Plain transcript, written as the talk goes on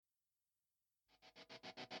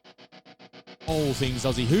All things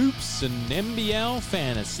Aussie hoops and NBL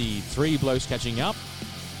fantasy. Three blokes catching up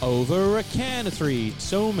over a can of three.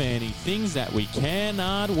 So many things that we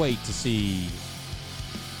cannot wait to see.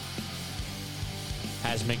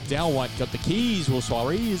 Has McDowell White got the keys? Will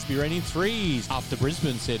Suarez be raining threes? After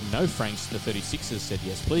Brisbane said no Franks, the 36ers said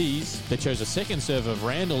yes please. They chose a second serve of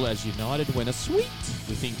Randall as United win a sweep.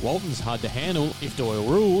 We think Walton's hard to handle. If Doyle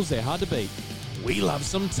rules, they're hard to beat. We love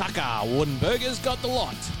some Tucker. Wardenberger's got the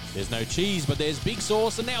lot. There's no cheese, but there's big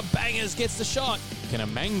sauce, and now Bangers gets the shot. Can a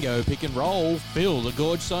mango pick and roll fill the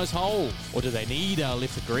gorge-sized hole? Or do they need a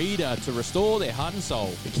lift a greeter to restore their heart and soul?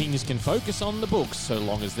 The Kings can focus on the books, so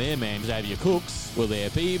long as their man Xavier cooks. Will there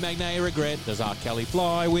be Magnay regret? Does R. Kelly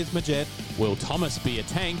fly with Majet? Will Thomas be a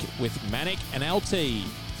tank with Manic and LT?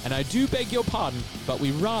 And I do beg your pardon, but we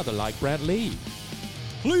rather like Brad Lee.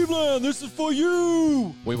 Cleveland, this is for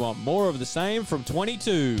you! We want more of the same from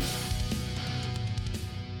 22.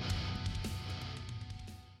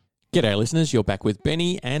 G'day listeners, you're back with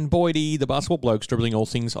Benny and Boydie, the basketball blokes dribbling all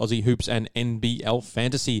things Aussie hoops and NBL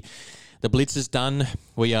fantasy. The Blitz is done.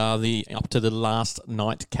 We are up to the last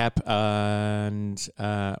nightcap, and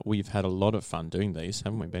we've had a lot of fun doing these,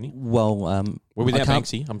 haven't we, Benny? Well, we're without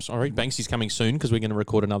Banksy. I'm sorry. Banksy's coming soon because we're going to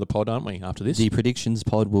record another pod, aren't we, after this? The predictions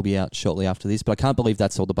pod will be out shortly after this, but I can't believe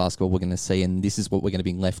that's all the basketball we're going to see, and this is what we're going to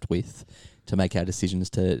be left with to make our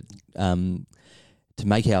decisions to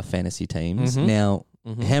make our fantasy teams. Mm-hmm. Now,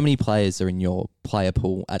 how many players are in your player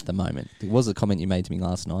pool at the moment? It was a comment you made to me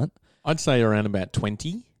last night. I'd say around about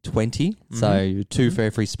 20. 20, so two for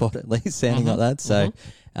every spot at least, sounding like that. So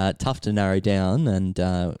tough to narrow down, and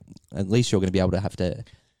at least you're going to be able to have a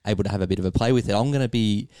bit of a play with it. I'm going to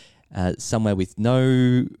be somewhere with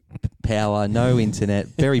no power, no internet,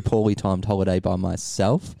 very poorly timed holiday by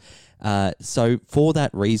myself. So for that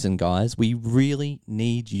reason, guys, we really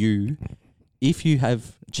need you. If you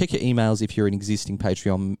have, check your emails if you're an existing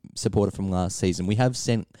Patreon supporter from last season. We have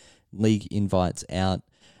sent league invites out.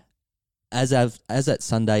 As at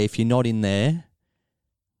Sunday, if you're not in there,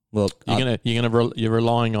 look, you're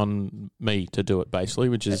relying on me to do it basically,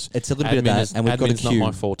 which is it's a little bit of that, and we've got a queue. Not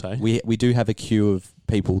my forte. We do have a queue of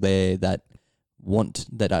people there that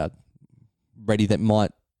are ready, that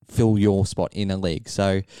might fill your spot in a league.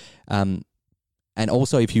 So, and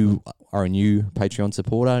also if you are a new Patreon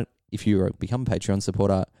supporter, if you become a Patreon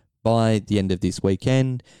supporter by the end of this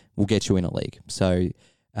weekend, we'll get you in a league. So,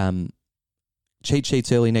 cheat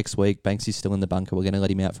sheets early next week. Banksy's still in the bunker. We're going to let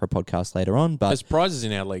him out for a podcast later on. But there's prizes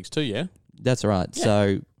in our leagues too, yeah? That's right. Yeah.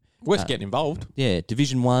 So worth getting involved. Yeah,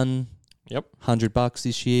 Division 1, yep, $100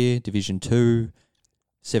 this year. Division 2,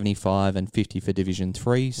 75 and 50 for Division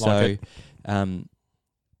 3. So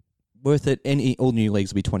worth it. All new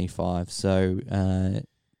leagues will be 25. So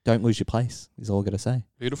don't lose your place is all I've got to say.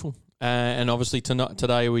 Beautiful. And obviously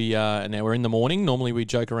today now we're in the morning. Normally we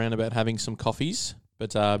joke around about having some coffees.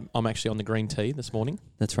 But I'm actually on the green tea this morning.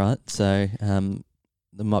 That's right. So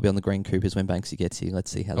there might be on the green Coopers when Banksy gets here.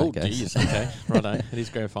 Let's see how that goes. Geez, okay. Righto. It is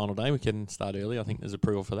grand final day. We can start early. I think there's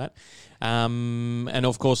approval for that. And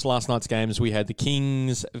of course, last night's games, we had the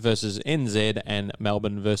Kings versus NZ and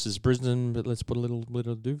Melbourne versus Brisbane. But let's put a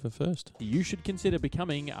little dover first. You should consider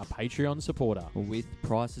becoming a Patreon supporter. With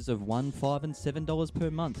prices of $1, $5 and $7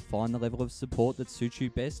 per month, find the level of support that suits you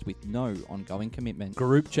best with no ongoing commitment.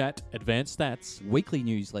 Group chat, advanced stats, weekly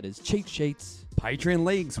newsletters, cheat sheets, Patreon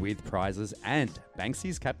leagues with prizes, and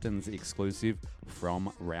Banksy's Captain's exclusive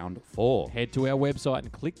from round 4. Head to our website and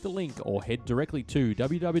click the link, or head directly to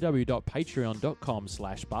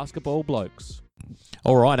www.patreon.com/basketballblokes.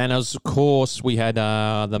 All right, and of course we had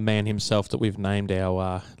the man himself that we've named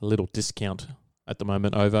our little discount at the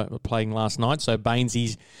moment over playing last night. So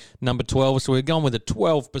Bainesy's number 12. So we're going with a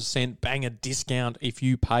 12% banger discount if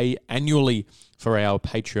you pay annually for our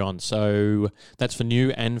Patreon. So that's for new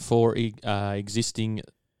and for existing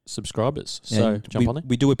subscribers. So jump on it.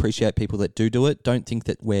 We do appreciate people that do it. Don't think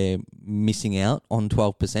that we're missing out on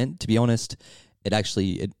 12%. To be honest, it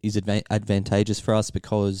is advantageous for us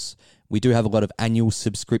because we do have a lot of annual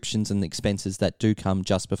subscriptions and expenses that do come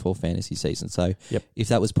just before fantasy season. So if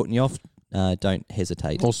that was putting you off, don't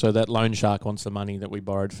hesitate. Also, that loan shark wants the money that we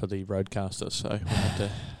borrowed for the roadcaster, so we'll have to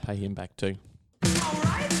pay him back too. All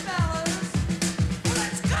right, fellas,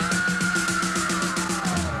 let's go!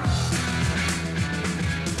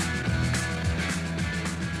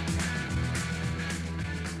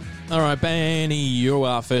 All right, Benny, you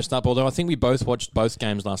are first up. Although I think we both watched both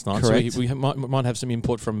games last night, correct. So we might have some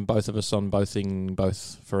input from both of us on both things.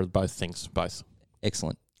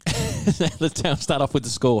 Excellent. Let's start off with the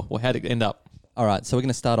score. Well, how did it end up? All right, so we're going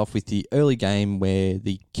to start off with the early game where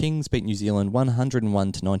the Kings beat New Zealand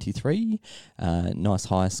 101-93. Nice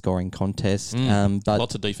high-scoring contest. But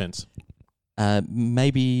Lots of defense.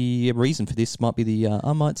 maybe a reason for this might be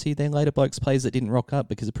I might see their later blokes players that didn't rock up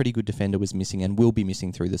because a pretty good defender was missing and will be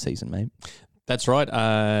missing through the season, mate. That's right.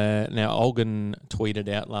 Now, Olgun tweeted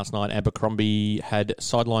out last night Abercrombie had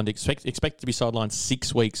sidelined, expected to be sidelined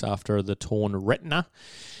 6 weeks after the torn retina.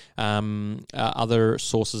 Other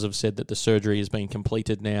sources have said that the surgery has been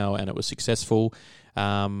completed now and it was successful.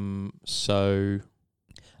 Look,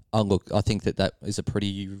 I think that is a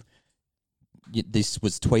pretty... This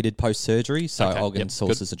was tweeted post-surgery, so Okay, Olgun's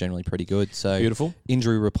sources are generally pretty good. So Beautiful.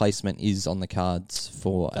 injury replacement is on the cards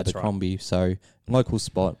for That's Abercrombie. So local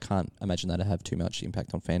spot, can't imagine that to have too much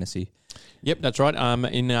impact on fantasy. Yep, that's right.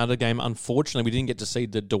 In the other game, unfortunately, we didn't get to see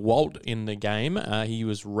the DeWalt in the game. He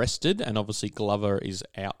was rested, and obviously Glover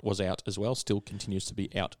was out as well. Still continues to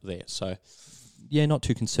be out there. So, Yeah, not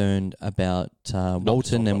too concerned about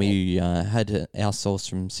Walton, and at we had our source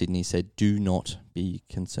from Sydney said do not be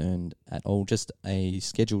concerned at all. Just a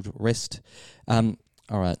scheduled rest. All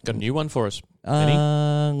right. got a new one for us.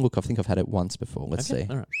 Benny? Look, I think I've had it once before. Let's Okay, see.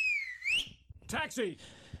 All right. Taxi.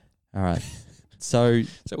 All right. So, Is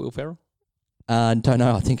that Will Ferrell? don't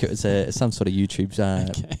know. I think it was some sort of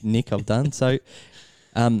YouTube nick I've done. So,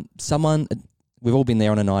 someone, we've all been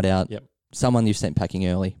there on a night out. Yep. Someone you've sent packing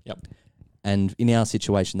early. Yep. And in our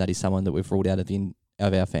situation, that is someone that we've ruled out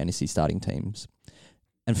of our fantasy starting teams.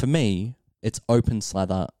 And for me, it's open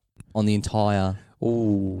slather on the entire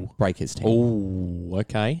Breakers team. Oh,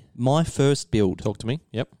 okay. My first build Talk to me.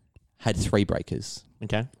 Yep. had 3 breakers.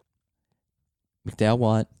 Okay. McDowell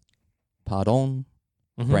White, Pardon,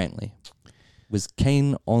 Mhm. Brantley. Was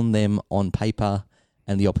keen on them on paper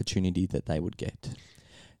and the opportunity that they would get.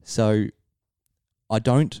 So I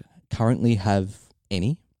don't currently have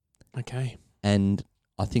any. Okay. And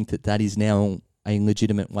I think that is now a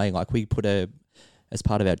legitimate way. Like we put as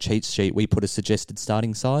part of our cheat sheet, we put a suggested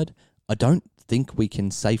starting side. I don't think we can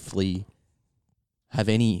safely have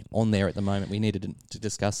any on there at the moment. We needed to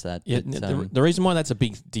discuss that. Yeah, But, the reason why that's a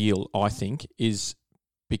big deal, I think, is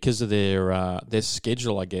because of their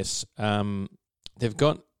schedule, I guess. They've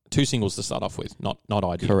got 2 singles to start off with, not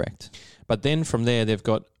ideal. correct. But then from there, they've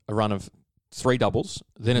got a run of 3 doubles,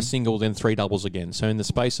 then a single, then 3 doubles again. So in the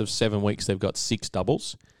space of 7 weeks, they've got 6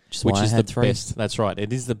 doubles, which why I is the had 3. best. That's right.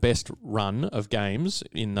 It is the best run of games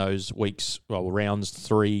in those weeks, rounds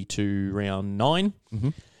 3 to round 9. Mm-hmm.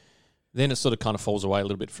 Then it sort of kind of falls away a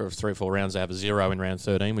little bit for 3 or 4 rounds. They have a 0 in round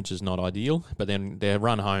 13, which is not ideal. But then their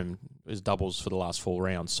run home is doubles for the last 4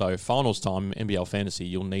 rounds. So finals time, NBL Fantasy,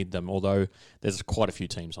 you'll need them, although there's quite a few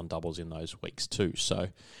teams on doubles in those weeks too. So,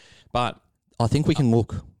 but I think we can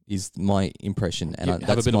look, is my impression. And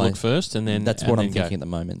have a bit of look first, and then that's and what then I'm go. thinking at the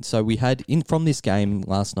moment. So we had, from this game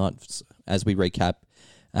last night, as we recap,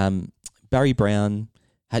 Barry Brown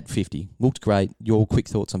had 50. Looked great. Your quick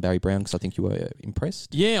thoughts on Barry Brown, because I think you were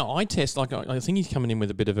impressed. Yeah, I think he's coming in with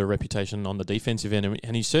a bit of a reputation on the defensive end,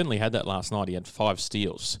 and he certainly had that last night. He had 5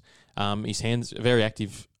 steals. His hands, very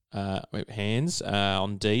active hands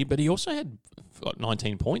on D, but he also had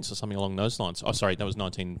 19 points or something along those lines. Oh, sorry, that was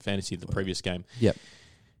 19 fantasy the previous game. Yep.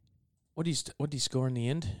 What did he score in the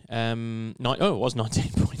end? It was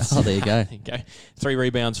 19 points. Oh, there you go. There you go. 3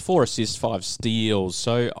 rebounds, 4 assists, 5 steals.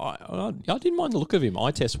 So I didn't mind the look of him,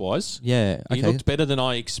 eye test wise. Yeah. Okay. He looked better than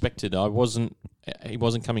I expected. He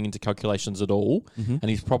wasn't coming into calculations at all, and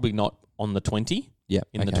he's probably not on the 20. Yeah.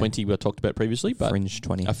 In the 20 we talked about previously, but Fringe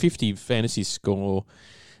 20. a 50 fantasy score,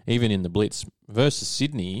 even in the Blitz versus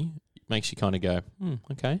Sydney, makes you kind of go,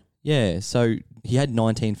 okay. Yeah, so he had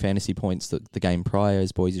 19 fantasy points the game prior,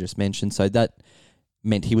 as Boise just mentioned. So that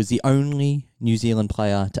meant he was the only New Zealand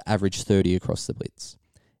player to average 30 across the Blitz.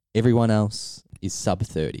 Everyone else is sub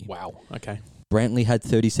 30. Wow. Okay. Brantley had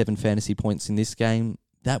 37 fantasy points in this game.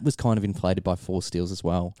 That was kind of inflated by 4 steals as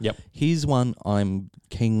well. Yep. Here's one I'm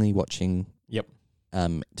keenly watching. Yep.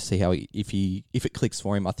 To see how if it clicks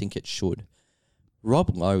for him. I think it should.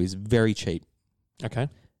 Rob Lowe is very cheap. Okay.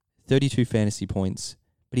 32 fantasy points,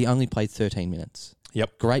 but he only played 13 minutes.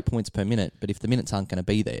 Yep. Great points per minute, but if the minutes aren't going to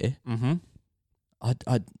be there,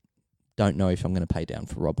 I don't know if I'm going to pay down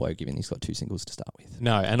for Rob Lowe, given he's got 2 singles to start with.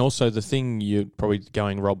 No, and also the thing you're probably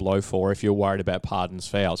going Rob Lowe for if you're worried about Pardon's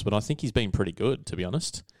fouls, but I think he's been pretty good, to be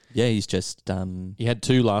honest. Yeah, he's just... He had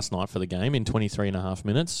 2 last night for the game in 23 and a half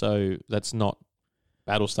minutes, so that's not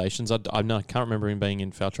battle stations. I can't remember him being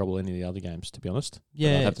in foul trouble in any of the other games, to be honest.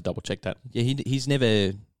 Yeah. I'd have to double check that. Yeah, he's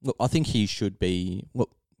never... Look, I think he should be... Look,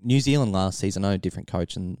 New Zealand last season, I know different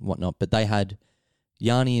coach and whatnot, but they had...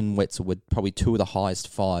 Yanni and Wetzel were probably 2 of the highest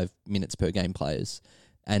 5 minutes per game players.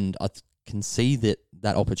 And I can see that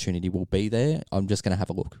opportunity will be there, I'm just going to have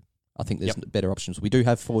a look. I think there's better options. We do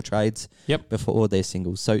have 4 trades before their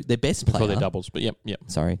singles. So their best player... Before their doubles, but yep.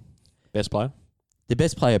 Sorry. Best player? The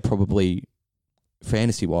best player probably,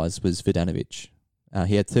 fantasy-wise, was Vodanovic.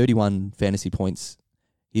 He had 31 fantasy points.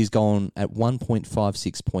 He's gone at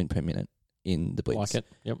 1.56 point per minute in the Blitz. Like it,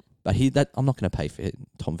 yep. But I'm not going to pay for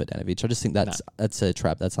Tom Vodanovic. I just think that's a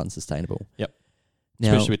trap. That's unsustainable. Yep.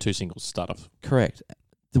 Now, Especially with 2 singles to start off. Correct.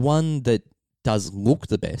 The one that does look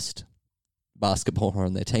the best basketballer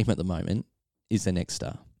on their team at the moment is the next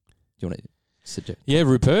star. Do you want to suggest? Yeah,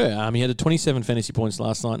 Rupert. He had 27 fantasy points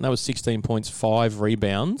last night, and that was 16 points, 5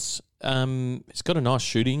 rebounds. He's got a nice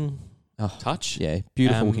shooting touch. Yeah,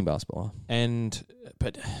 beautiful looking basketballer.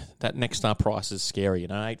 But that next star price is scary,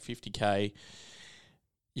 $850K.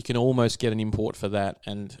 You can almost get an import for that.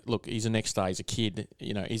 And look, he's a next star. He's a kid.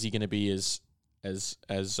 Is he going to be as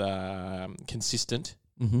consistent?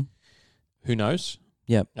 Mm-hmm. Who knows?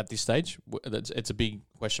 Yep. At this stage, it's a big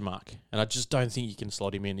question mark, and I just don't think you can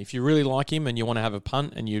slot him in. If you really like him and you want to have a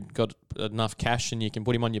punt and you've got enough cash and you can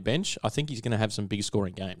put him on your bench, I think he's going to have some big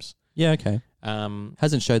scoring games. Yeah, okay.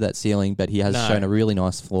 Hasn't showed that ceiling, but he has shown a really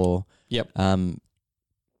nice floor. Yep.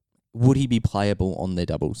 Would he be playable on their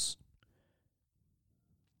doubles?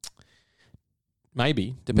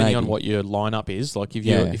 Maybe, depending on what your lineup is. Like if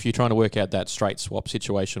you're trying to work out that straight swap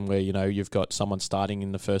situation where you've got someone starting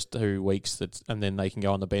in the first 2 weeks and then they can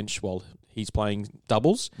go on the bench while he's playing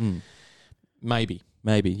doubles. Maybe,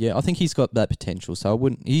 yeah. I think he's got that potential. So I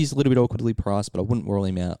wouldn't. He's a little bit awkwardly priced, but I wouldn't rule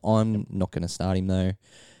him out. I'm not going to start him though.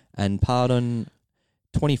 And Pardon,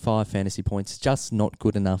 25 fantasy points, just not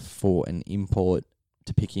good enough for an import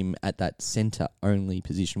to pick him at that centre only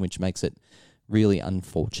position, which makes it really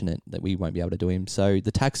unfortunate that we won't be able to do him. So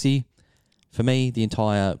the taxi, for me, the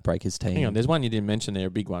entire Breakers team. Hang on, there's one you didn't mention there,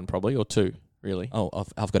 a big one probably, or 2, really. Oh,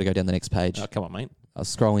 I've got to go down the next page. Oh, come on, mate. I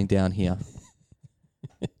was scrolling down here.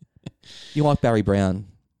 You like Barry Brown.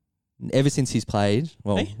 Ever since he's played,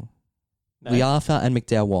 well, Hey? No. Liafa and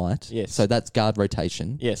McDowell White. Yes. So that's guard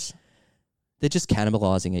rotation. Yes. They're just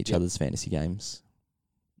cannibalising each other's fantasy games.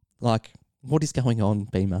 Like, what is going on,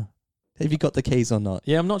 Beamer? Have you got the keys or not?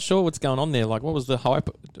 Yeah, I'm not sure what's going on there. Like, what was the hype?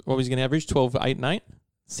 What was he going to average? 12, 8, and 8?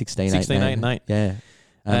 16, 8, and 8. Yeah.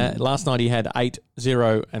 Last night he had 8,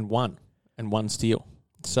 0, and 1, and 1 steal.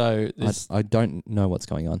 So I don't know what's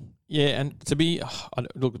going on. Yeah, and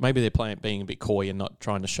look, maybe they're being a bit coy and not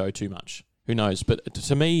trying to show too much. Who knows? But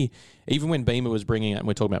to me, even when Beamer was bringing it, and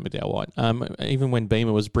we're talking about McDowell White, even when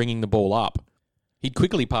Beamer was bringing the ball up, he'd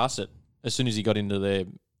quickly pass it as soon as he got into the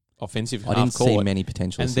offensive half court. I didn't see many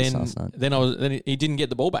potentials last night. Then he didn't get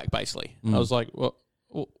the ball back. Basically, I was like, "Well,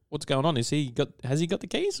 what's going on? Has he got the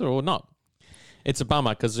keys or not?" It's a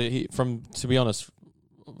bummer because to be honest,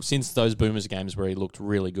 since those Boomers games where he looked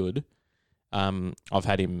really good, I've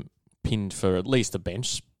had him pinned for at least a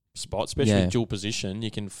bench spot, especially dual position.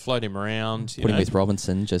 You can float him around. Put him with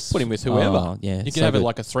Robinson. Just put him with whoever. Oh, yeah, you can have it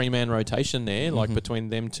like a 3-man rotation there, like between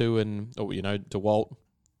them two and DeWalt.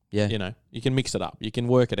 Yeah. You can mix it up. You can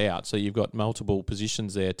work it out. So you've got multiple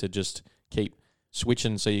positions there to just keep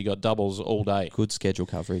switching. So you got doubles all day. Good schedule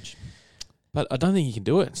coverage. But I don't think you can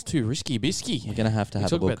do it. It's too risky bisky. We're going to have a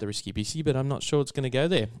talk look. about the risky bisky, but I'm not sure it's going to go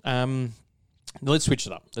there. Let's switch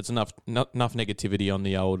it up. That's enough negativity on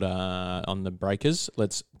the old on the Breakers.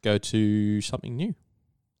 Let's go to something new.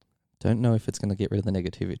 Don't know if it's going to get rid of the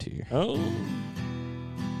negativity. Oh.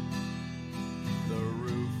 The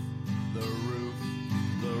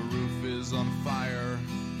roof is on fire.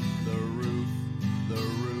 The roof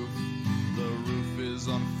is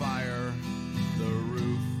on fire. The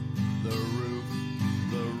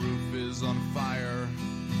roof is on fire.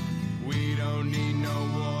 We don't need no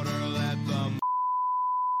water, let the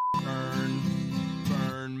burn.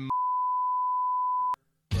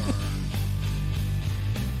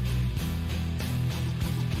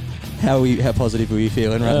 How positive are you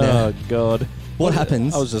feeling right now? Oh, God. What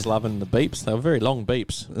happens? I was just loving the beeps. They were very long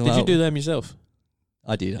beeps. Did Well, you do them yourself?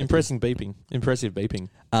 I did. Impressive beeping.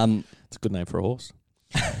 It's a good name for a horse.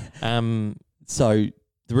 So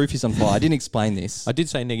the roof is on fire. I didn't explain this. I did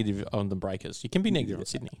say negative on the Breakers. You can be negative on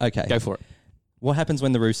Sydney. Okay. Go for it. What happens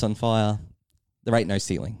when the roof's on fire? There ain't no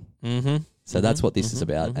ceiling. Mm-hmm. So that's what this is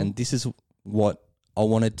about. And this is what I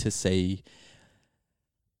wanted to see.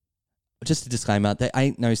 Just a disclaimer, there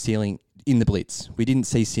ain't no ceiling in the Blitz. We didn't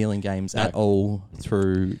see ceiling games at all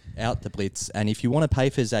throughout the Blitz. And if you want to pay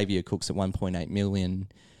for Xavier Cooks at $1.8 million,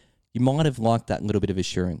 you might have liked that little bit of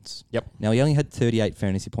assurance. Yep. Now, he only had 38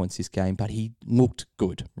 fantasy points this game, but he looked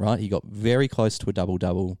good, right? He got very close to a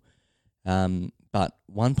double-double. But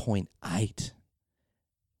 1.8,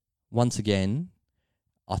 once again,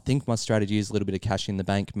 I think my strategy is a little bit of cash in the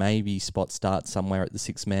bank, maybe spot start somewhere at the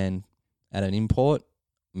 6-man at an import,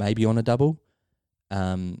 maybe on a double,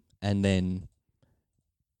 and then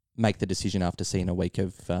make the decision after seeing a week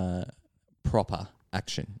of proper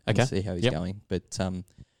action and see how he's going. But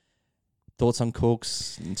thoughts on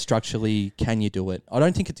Cooks? Structurally, can you do it? I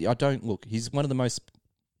don't think it's... Look, he's one of the most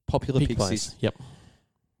popular picks. Yep.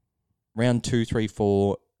 Round 2, 3,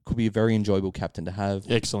 4 could be a very enjoyable captain to have.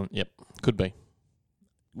 Excellent. Yep. Could be.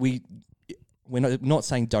 We're not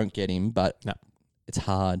saying don't get him, but it's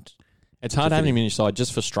hard. It's hard having him in your side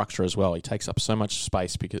just for structure as well. He takes up so much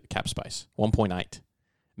space, because cap space, 1.8.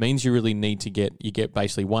 Means you really need to get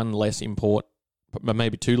basically one less import,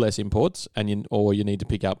 maybe two less imports, or you need to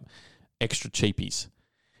pick up extra cheapies.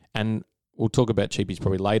 And we'll talk about cheapies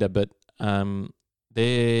probably later, but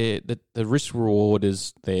the risk reward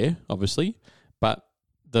is there, obviously, but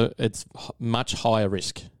it's much higher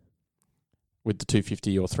risk with the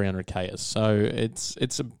 250 or 300Kers. So it's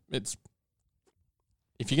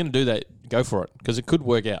if you're going to do that, go for it, because it could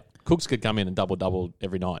work out. Cooks could come in and double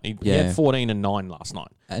every night. He had 14 and 9 last night.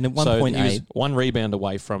 And at 1.8, he was one rebound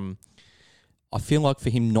away from... I feel like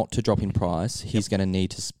for him not to drop in price, he's going to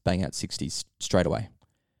need to bang out 60s straight away.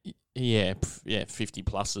 Yeah, 50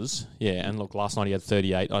 pluses. Yeah, and look, last night he had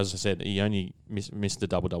 38. As I said, he only missed the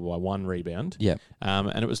double by one rebound. Yeah.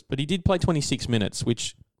 But he did play 26 minutes,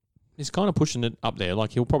 which is kind of pushing it up there.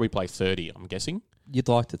 Like, he'll probably play 30, I'm guessing. You'd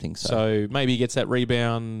like to think so. So maybe he gets that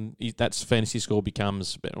rebound. That's fantasy score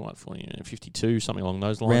becomes about 52, something along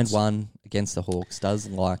those lines. Round 1 against the Hawks does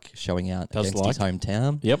like showing out against his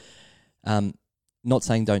hometown. Yep. Not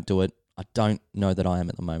saying don't do it. I don't know that I am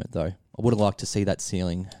at the moment, though. I would have liked to see that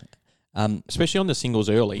ceiling. Especially on the singles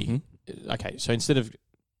early. Mm-hmm. Okay, so instead of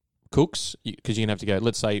Cooks, because you're going to have to go,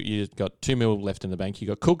 let's say you've got 2 mil left in the bank, you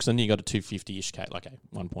got Cooks, and you got a 250-ish K, like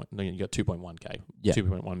 1 point, then you got 2.1K,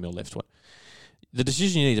 2.1 mil left. The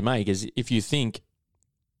decision you need to make is, if you think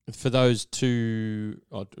for those two,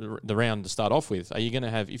 the round to start off with, are you going to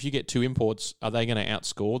have, if you get 2 imports, are they going to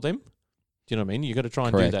outscore them? Do you know what I mean? You've got to try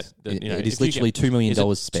and do that. It is literally $2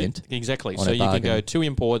 million spent. Exactly. So you can go 2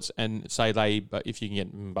 imports and say if you can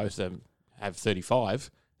get both of them have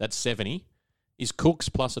 35, that's 70. Is Cooks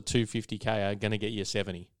plus a 250K going to get you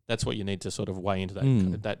 70? That's what you need to sort of weigh into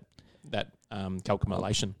that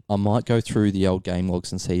calculation. I might go through the old game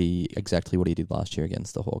logs and see exactly what he did last year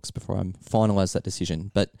against the Hawks before I finalise that decision.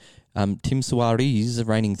 But Tim Suarez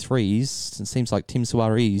raining 3s, it seems like Tim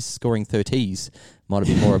Suarez scoring 30s might have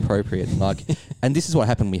been more appropriate. And this is what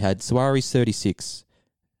happened. We had Suarez 36,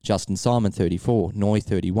 Justin Simon 34, Noy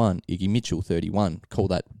 31, Iggy Mitchell 31. Call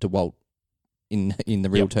that DeWalt in the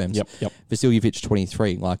real terms. Yep. Vasiljevic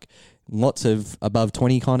 23. Like, lots of above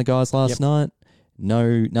 20 kind of guys last night.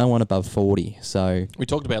 No one above 40. So we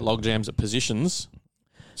talked about log jams at positions.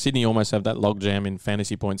 Sydney almost have that log jam in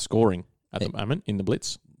fantasy point scoring at the moment in the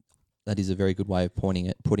Blitz. That is a very good way of putting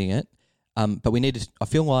it. But we need to... I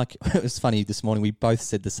feel like... It was funny this morning. We both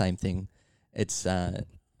said the same thing. It's...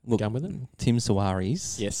 look, Going with it? Tim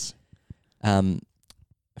Suarez. Yes.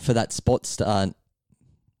 For that spot start $1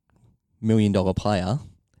 million player,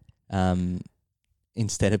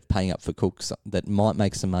 instead of paying up for Cooks that might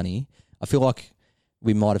make some money, I feel like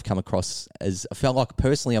we might have come across as... I felt like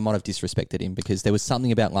personally I might have disrespected him, because there was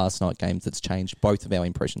something about last night's games that's changed both of our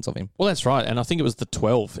impressions of him. Well, that's right. And I think it was the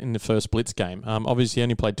 12 in the first Blitz game. Obviously, he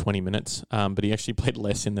only played 20 minutes, but he actually played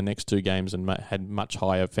less in the next 2 games and had much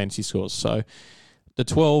higher fantasy scores. So the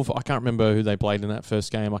 12, I can't remember who they played in that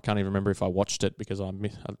first game. I can't even remember if I watched it, because I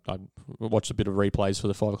watched a bit of replays for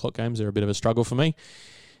the 5 o'clock games. They're a bit of a struggle for me.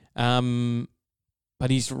 But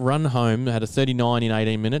he's run home, had a 39 in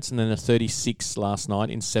 18 minutes and then a 36 last night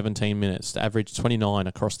in 17 minutes to average 29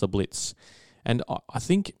 across the Blitz. And I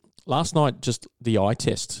think last night, just the eye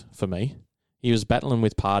test for me, he was battling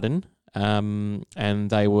with Pardon, and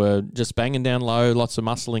they were just banging down low, lots of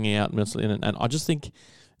muscling out. And I just think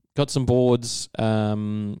got some boards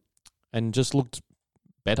and just looked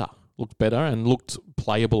better and looked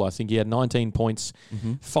playable. I think he had 19 points,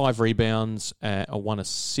 5 rebounds, 1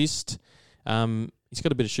 assist. He's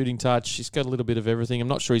got a bit of shooting touch. He's got a little bit of everything. I'm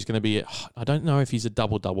not sure he's going to be... I don't know if he's a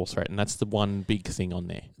double-double threat, and that's the one big thing on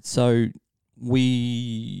there. So on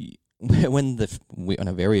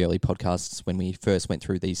a very early podcasts, when we first went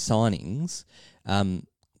through these signings,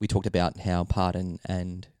 we talked about how Pardon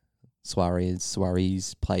and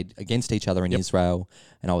Suarez played against each other in Israel,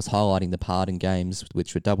 and I was highlighting the Pardon games,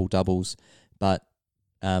 which were double-doubles, but...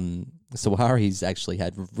 Suarez actually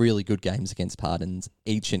had really good games against Pardons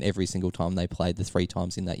each and every single time they played, the 3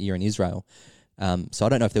 times in that year in Israel. So I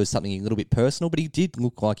don't know if there was something a little bit personal, but he did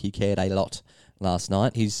look like he cared a lot last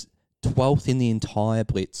night. His 12th in the entire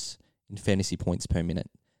blitz in fantasy points per minute.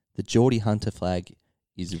 The Geordie Hunter flag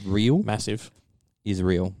is real. Massive. Is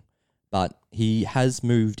real. But he has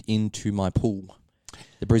moved into my pool.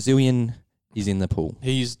 The Brazilian is in the pool.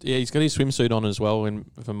 He's got his swimsuit on as well,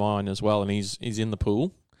 for mine as well, and he's in the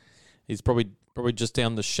pool. He's probably just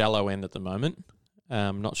down the shallow end at the moment.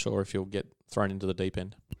 Not sure if he'll get thrown into the deep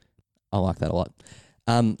end. I like that a lot.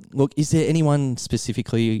 Look, is there anyone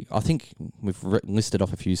specifically? I think we've listed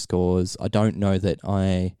off a few scores. I don't know that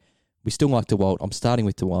we still like DeWalt. I'm starting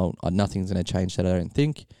with DeWalt. Nothing's going to change that, I don't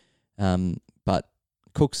think. But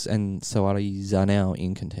Cooks and Soares are now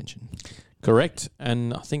in contention. Correct,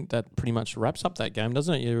 and I think that pretty much wraps up that game,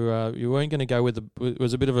 doesn't it? You weren't going to go with it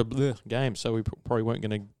was a bit of a game, so we probably weren't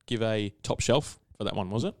going to give a top shelf for that one,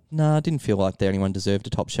 was it? No, I didn't feel like anyone deserved a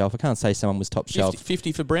top shelf. I can't say someone was top shelf.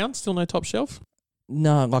 50 for Brown, still no top shelf?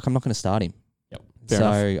 No, like I'm not going to start him. Yep.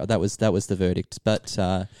 Fair enough. that was the verdict. But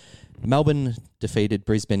Melbourne defeated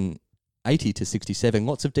Brisbane 80-67.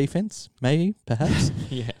 Lots of defence, maybe, perhaps.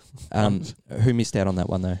 Yeah. Who missed out on that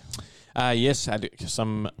one though? Yes, had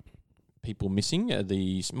some people missing.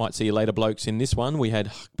 The might see you later blokes in this one. We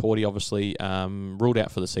had Porty obviously ruled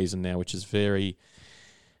out for the season now, which is very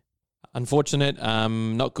unfortunate,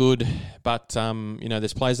 not good. But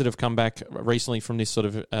there's players that have come back recently from this sort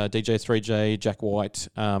of DJ3J, Jack White,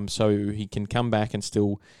 so he can come back and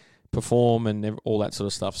still perform and all that sort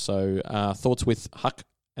of stuff. So thoughts with Huck,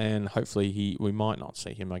 and hopefully we might not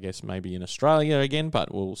see him, I guess, maybe in Australia again,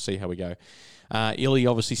 but we'll see how we go. Illy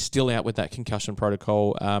obviously still out with that concussion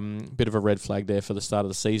protocol. Bit of a red flag there for the start of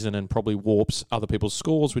the season, and probably warps other people's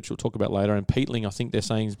scores, which we'll talk about later. And Peatling, I think they're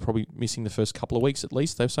saying, is probably missing the first couple of weeks at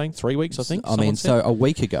least. They're saying 3 weeks, I think. So a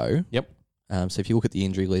week ago. Yep. So if you look at the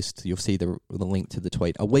injury list, you'll see the link to the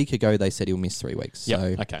tweet. A week ago, they said he'll miss 3 weeks. Yep. So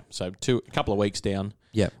Okay. So a couple of weeks down.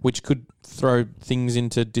 Yeah. Which could throw things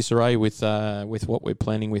into disarray with what we're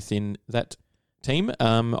planning within that team.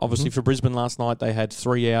 Obviously for Brisbane last night, they had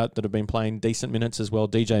 3 out that have been playing decent minutes as well.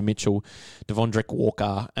 DJ Mitchell, Devondrek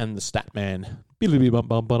Walker, and the stat man.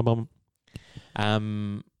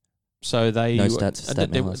 So they no stats for stat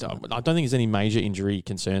man. I don't think there's any major injury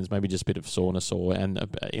concerns. Maybe just a bit of soreness and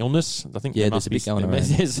illness. I think there's a bit going around.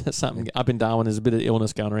 There's something up in Darwin. There's a bit of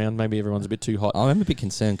illness going around. Maybe everyone's a bit too hot. I'm a bit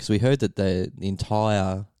concerned because we heard that the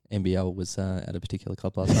entire NBL was at a particular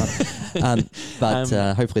club last night.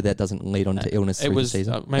 But hopefully that doesn't lead on to illness through the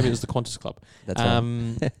season. Maybe it was the Qantas Club. That's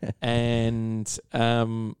right. And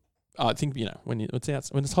I think, when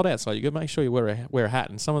it's hot outside, you got to make sure you wear a hat.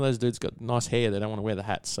 And some of those dudes got nice hair; they don't want to wear the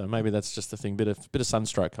hats. So maybe that's just the thing. Bit of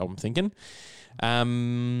sunstroke, I'm thinking.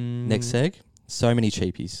 Next seg, so many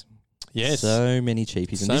cheapies. Yes, so many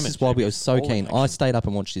cheapies, and this is why we were so keen. I stayed up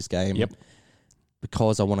and watched this game. Yep.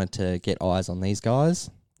 Because I wanted to get eyes on these guys.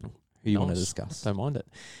 Who you want to discuss? Don't mind it.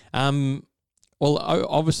 Well,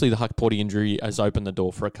 obviously the Huck Porty injury has opened the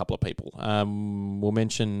door for a couple of people. We'll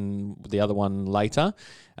mention the other one later.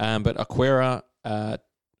 But Aquera,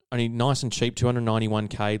 only nice and cheap,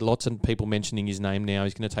 291K. Lots of people mentioning his name now.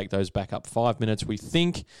 He's going to take those back up 5 minutes, we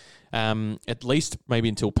think. At least maybe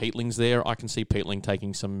until Peatling's there. I can see Peatling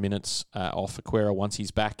taking some minutes off Aquera once he's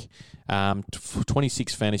back.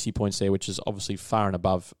 26 fantasy points there, which is obviously far and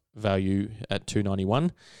above value at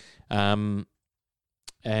 291.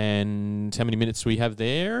 And how many minutes do we have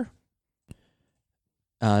there?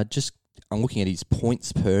 I'm looking at his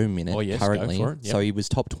points per minute currently. Go for it. Yep. So he was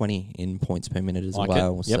top 20 in points per minute as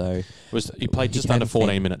well. Yep. So he played just under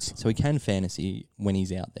 14 minutes. So he can fantasy when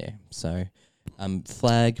he's out there. So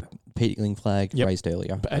Peatling flag raised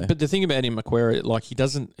earlier. But the thing about him, Aquera, like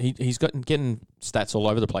he's getting stats all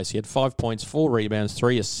over the place. He had 5 points, 4 rebounds,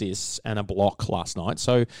 3 assists, and a block last night.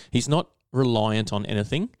 So he's not reliant on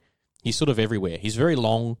anything. He's sort of everywhere. He's very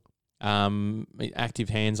long, active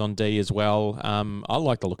hands on D as well. I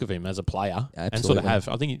like the look of him as a player. Absolutely. And sort of have.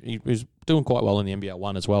 I think he was doing quite well in the NBL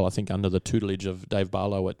 1 as well. I think under the tutelage of Dave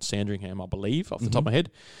Barlow at Sandringham, I believe, off the top of my head.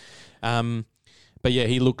 But yeah,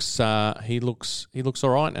 he looks all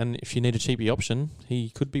right. And if you need a cheapy option, he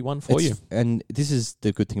could be one for you. And this is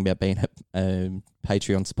the good thing about being a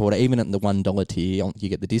Patreon supporter. Even at the $1 tier, you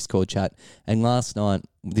get the Discord chat. And last night,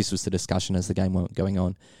 this was the discussion as the game went going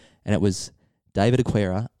on. And it was David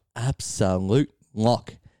Aquera, absolute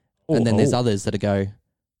lock. And then there's others that go,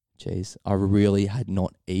 geez, I really had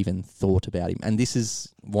not even thought about him. And this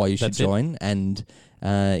is why you should join. And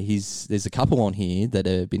there's a couple on here that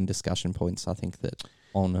have been discussion points, I think, that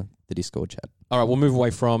on the Discord chat. All right, we'll move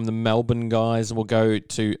away from the Melbourne guys and we'll go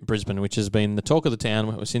to Brisbane, which has been the talk of the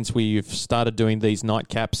town since we've started doing these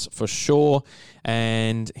nightcaps for sure.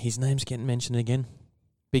 And his name's getting mentioned again.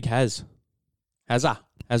 Big Haz. Hazza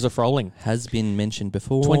Froling. Has been mentioned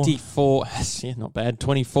before. 24, yeah, not bad.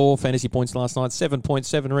 24 fantasy points last night,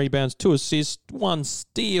 7.7 rebounds, 2 assists, 1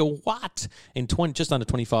 steal. What? In just under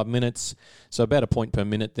 25 minutes. So about a point per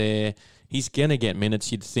minute there. He's going to get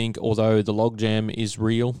minutes, you'd think, although the logjam is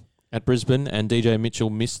real at Brisbane, and DJ Mitchell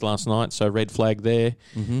missed last night, so red flag there.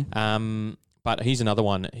 Mm-hmm. But he's another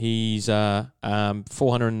one. He's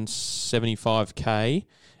 475K,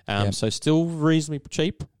 so still reasonably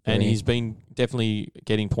cheap, and he's been definitely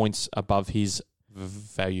getting points above his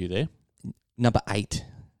value there. Number 8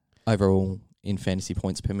 overall in fantasy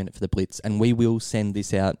points per minute for the Blitz, and we will send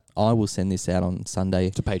this out. I will send this out on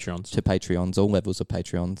Sunday To Patreons. all levels of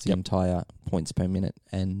Patreons, the entire points per minute.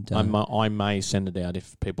 And I may send it out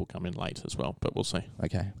if people come in late as well, but we'll see.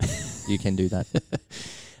 Okay, you can do that.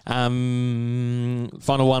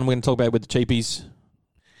 Final one we're going to talk about with the cheapies.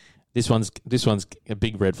 This one's a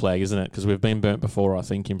big red flag, isn't it? Because we've been burnt before, I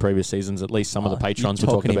think, in previous seasons. At least some of the patrons were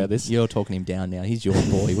talking about this. You're talking him down now. He's your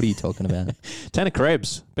boy. What are you talking about? Tanner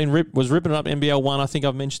Krebs was ripping up NBL 1. I think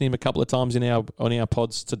I've mentioned him a couple of times on our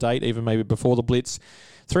pods to date, even maybe before the Blitz.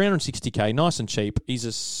 360K, nice and cheap. He's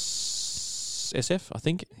a SF, I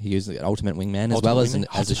think. He is the ultimate wingman as well as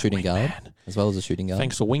a shooting guard. As well as a shooting guard.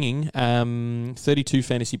 Thanks for winging. 32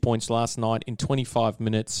 fantasy points last night in 25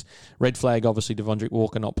 minutes. Red flag, obviously, Devondrick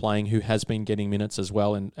Walker not playing, who has been getting minutes as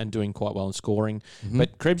well and doing quite well in scoring. Mm-hmm.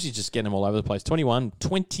 But Krebs is just getting them all over the place. 21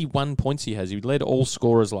 points he has. He led all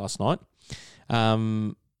scorers last night.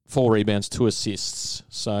 4 rebounds, 2 assists.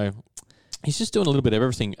 So he's just doing a little bit of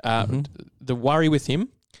everything. The worry with him,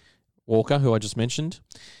 Walker, who I just mentioned,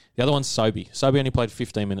 the other one's Sobey. Sobey only played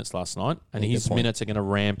 15 minutes last night, and his minutes are going to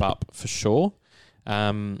ramp up for sure.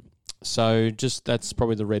 So just that's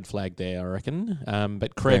probably the red flag there, I reckon.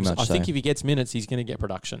 But Krebs, I think if he gets minutes, he's going to get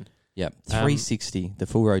production. Yep, 360, the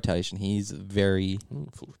full rotation. He's very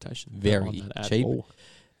cheap.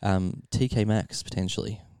 TK Maxx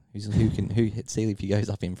potentially. Who see if he goes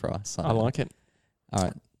up in price. So. I like it. All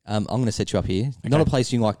right, I'm going to set you up here. Okay. Not a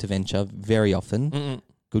place you like to venture very often. Mm-mm.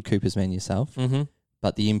 Good Cooper's man yourself. Mm-hmm.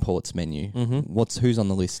 But the imports menu. Mm-hmm. Who's on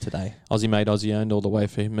the list today? Aussie made, Aussie owned all the way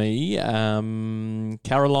for me.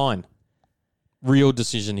 Caroline. Real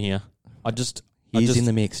decision here. He's in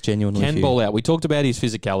the mix, genuinely. Can ball out. We talked about his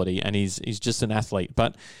physicality, and he's just an athlete.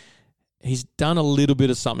 But he's done a little bit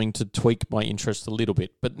of something to tweak my interest a little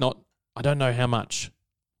bit, but not. I don't know how much.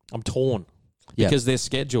 I'm torn because their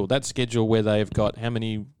schedule, that schedule where they've got how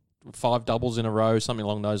many 5 doubles in a row, something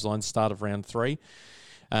along those lines. Start of round 3.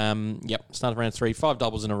 Start of round 3, 5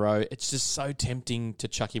 doubles in a row. It's just so tempting to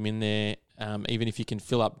chuck him in there, even if you can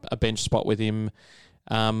fill up a bench spot with him,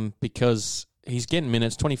 because he's getting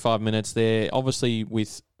minutes, 25 minutes there. Obviously,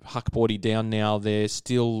 with Huckbordy down now, they're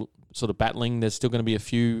still sort of battling. There's still going to be a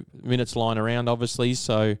few minutes lying around, obviously.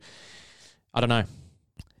 So, I don't know.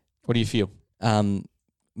 What do you feel?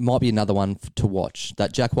 Might be another one to watch.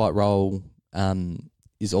 That Jack White role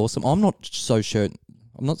is awesome. I'm not so sure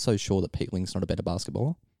that Peatling's not a better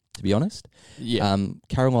basketballer, to be honest. Yeah.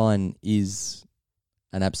 Caroline is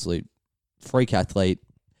an absolute freak athlete.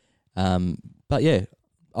 But yeah,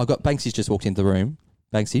 I got Banksy's just walked into the room.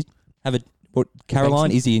 Banksy,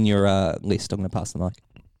 Caroline, is he in your list? I'm going to pass the mic.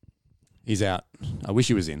 He's out. I wish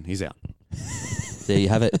he was in. He's out. There you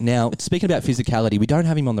have it. Now, speaking about physicality, we don't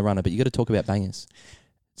have him on the runner, but you got to talk about bangers.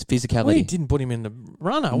 It's physicality. We didn't put him in the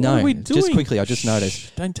runner. No, what are we doing? Just quickly, I just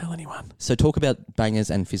noticed. Don't tell anyone. So talk about bangers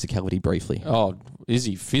and physicality briefly. Oh, is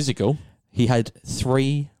he physical? He had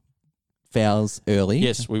 3 fouls early.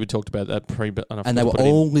 Yes, we talked about that and they were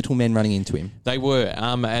all little men running into him. They were.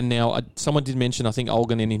 And now someone did mention, I think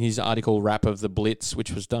Olgan in his article wrap of the Blitz,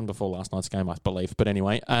 which was done before last night's game, I believe. But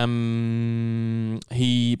anyway, Baines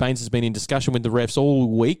has been in discussion with the refs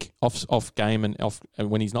all week, off game and off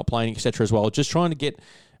when he's not playing, etc. as well. Just trying to get,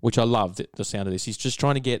 which I love the sound of this. He's just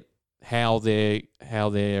trying to get how they're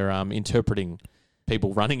interpreting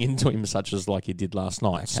people running into him, such as like he did last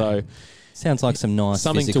night. Okay. So. Sounds like some nice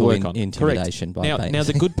something physical to work on. Intimidation by Baines. Now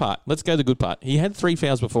the good part. Let's go to the good part. He had 3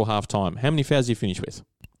 fouls before half time. How many fouls did he finish with?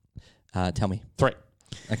 Tell me. 3.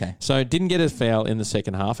 Okay. So didn't get a foul in the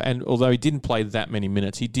second half, and although he didn't play that many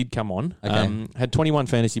minutes, he did come on. Okay. Had 21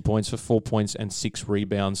 fantasy points for 4 points and 6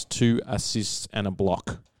 rebounds, 2 assists and a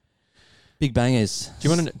block. Big bangers. Do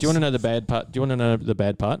you want to know the bad part? Do you want to know the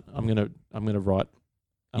bad part? I'm gonna write.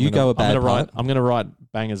 I'm gonna write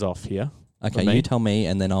bangers off here. Okay, you tell me,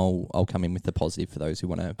 and then I'll come in with the positive for those who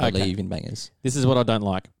want to believe in bangers. This is what I don't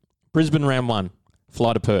like. Brisbane round 1,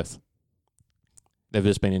 fly to Perth. They've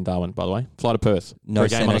just been in Darwin, by the way. Fly to Perth for a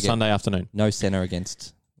game on a Sunday afternoon. No centre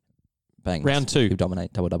against Bangs. Round 2. Who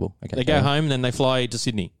dominate double-double. Okay. They go home, then they fly to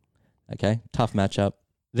Sydney. Okay, tough matchup.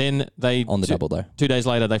 Then they on the double though. 2 days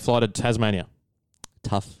later they fly to Tasmania.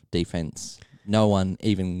 Tough defense. No one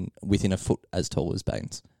even within a foot as tall as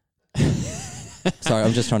Baines. Sorry,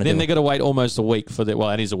 I'm just trying to. Then they got to wait almost a week for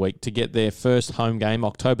that is a week to get their first home game,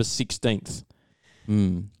 October 16th.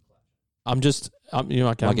 I get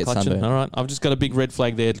sunburned. clutching. All right, I've just got a big red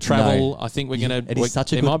flag there. Travel. No. I think we're going to. It is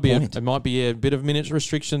such a good point. It might be a bit of minutes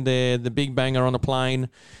restriction there. The big banger on a plane.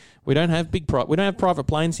 We don't have private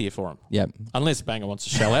planes here for him. Yeah, unless Banger wants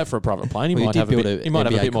to shell out for a private plane, he well, might have a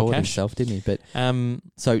bit more cash himself, didn't he? But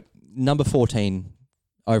so number 14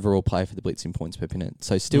 overall player for the Blitz in points per minute.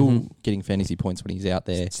 So still getting fantasy points when he's out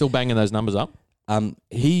there. Still banging those numbers up.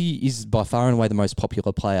 He is by far and away the most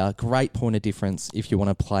popular player. Great point of difference if you want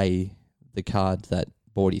to play the card that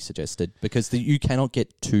Bordy suggested, because you cannot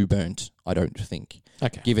get too burnt, I don't think.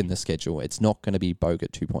 Okay. Given the schedule, it's not going to be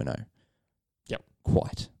Bogut 2.0. Yep.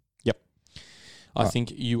 Quite. Yep. I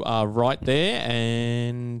think you are right there.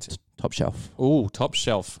 And top shelf. Oh, top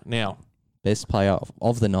shelf. Now, best player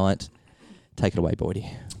of the night. Take it away,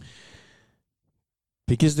 Bordy.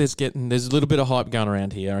 Because there's a little bit of hype going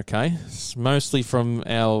around here, okay? It's mostly from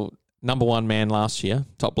our number one man last year,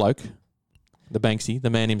 top bloke, the Banksy, the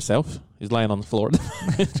man himself, who's laying on the floor.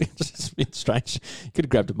 It's just a bit strange. You could have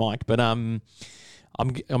grabbed a mic, but I'm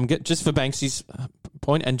just for Banksy's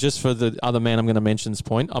point, and just for the other man I'm going to mention's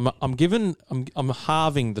point. I'm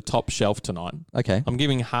halving the top shelf tonight. Okay. I'm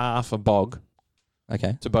giving half a bog.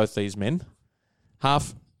 Okay. To both these men,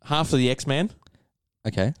 half to the X-Man.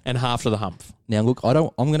 Okay. And half to the Humph. Now, look, I'm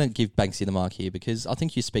going to give Banksy the mark here because I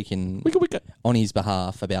think you're speaking on his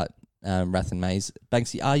behalf about Rath and Mays.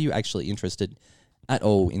 Banksy, are you actually interested at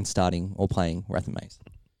all in starting or playing Rath and Mays?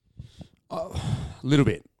 A little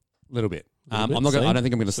bit. I don't think I'm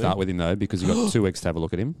going to start with him though, because you've got 2 weeks to have a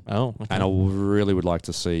look at him. Oh, okay. And I really would like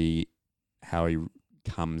to see how he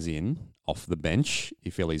comes in off the bench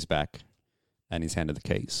if Illy's back and he's handed the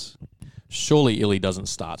keys. Surely Illy doesn't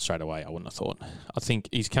start straight away, I wouldn't have thought. I think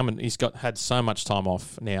he's coming. He's had so much time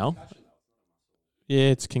off now.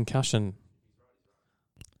 Yeah, it's concussion.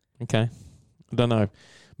 Okay. I don't know.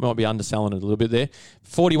 Might be underselling it a little bit there.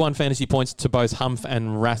 41 fantasy points to both Humph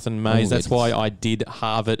and Rath and Mays. That's why I did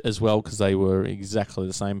halve it as well, because they were exactly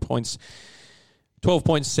the same points. 12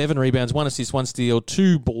 points, 7 rebounds, 1 assist, 1 steal,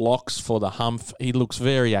 2 blocks for the Humph. He looks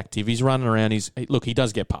very active. He's running around. He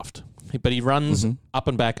does get puffed, but he runs up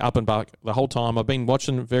and back the whole time. I've been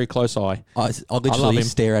watching very close eye. I literally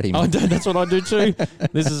stare at him. Oh, that's what I do too.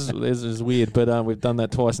 This is weird, but we've done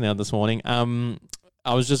that twice now this morning.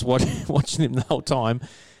 I was just watching him the whole time.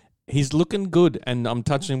 He's looking good, and I'm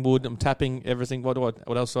touching wood. I'm tapping everything. What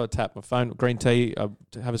else do I tap? My phone, green tea,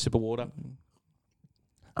 have a sip of water.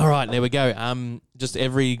 All right, there we go. Just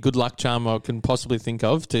every good luck charm I can possibly think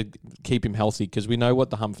of to keep him healthy, because we know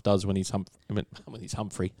what the Humph does when he's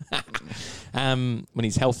Humphrey. When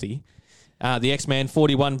he's healthy. The X-Man,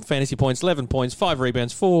 41 fantasy points, 11 points, 5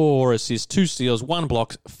 rebounds, 4 assists, 2 steals, 1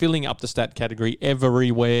 block, filling up the stat category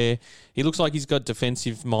everywhere. He looks like he's got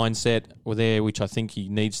defensive mindset there, which I think he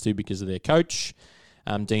needs to because of their coach.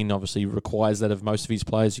 Dean obviously requires that of most of his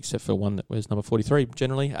players, except for one that wears number 43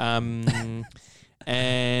 generally.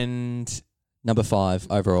 And number 5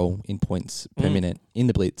 overall in points per minute in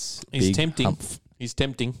the Blitz. He's tempting. Humph. He's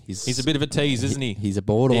tempting. He's a bit of a tease, isn't he? He's a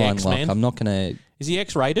borderline lock. I'm not going to... Is he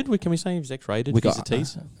X-rated? Can we say he's X-rated? He's a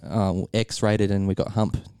tease? X-rated, and we got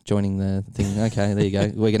Hump joining the thing. Okay, there you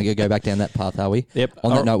go. We're going to go back down that path, are we? Yep.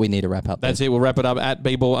 On that note, we need to wrap up. That's it. We'll wrap it up at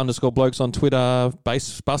bball_blokes on Twitter,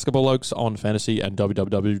 Basketball Blokes on Fantasy, and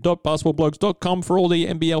www.basketballblokes.com for all the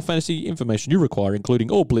NBL fantasy information you require,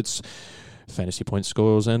 including all Blitz fantasy point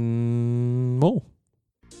scores and more.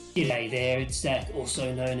 G'day there, it's Zach,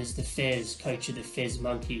 also known as the Fez, coach of the Fez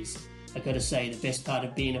Monkeys. I gotta say, the best part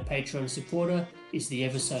of being a Patreon supporter is the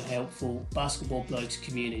ever so helpful Basketball Blokes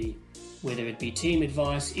community. Whether it be team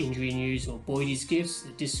advice, injury news, or Boydie's gifts,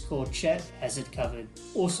 the Discord chat has it covered.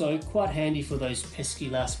 Also, quite handy for those pesky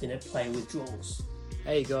last minute play withdrawals.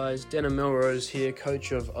 Hey guys, Denham Melrose here,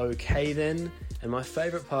 coach of OK Then, and my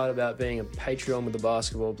favourite part about being a Patreon with the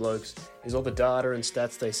Basketball Blokes is all the data and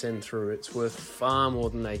stats they send through. It's worth far more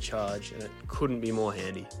than they charge, and it couldn't be more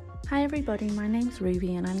handy. Hi everybody, my name's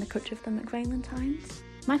Ruby and I'm the coach of the McValentines.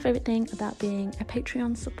 My favourite thing about being a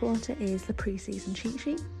Patreon supporter is the pre-season cheat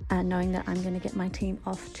sheet, and knowing that I'm going to get my team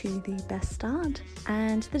off to the best start,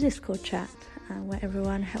 and the Discord chat, where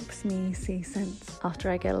everyone helps me see sense after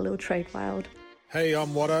I get a little trade wild. Hey, I'm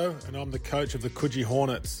Watto, and I'm the coach of the Coogee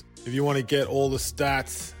Hornets. If you want to get all the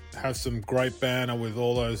stats, have some great banner with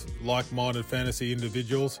all those like-minded fantasy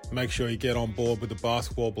individuals, make sure you get on board with the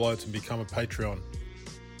Basketball Blokes and become a Patreon.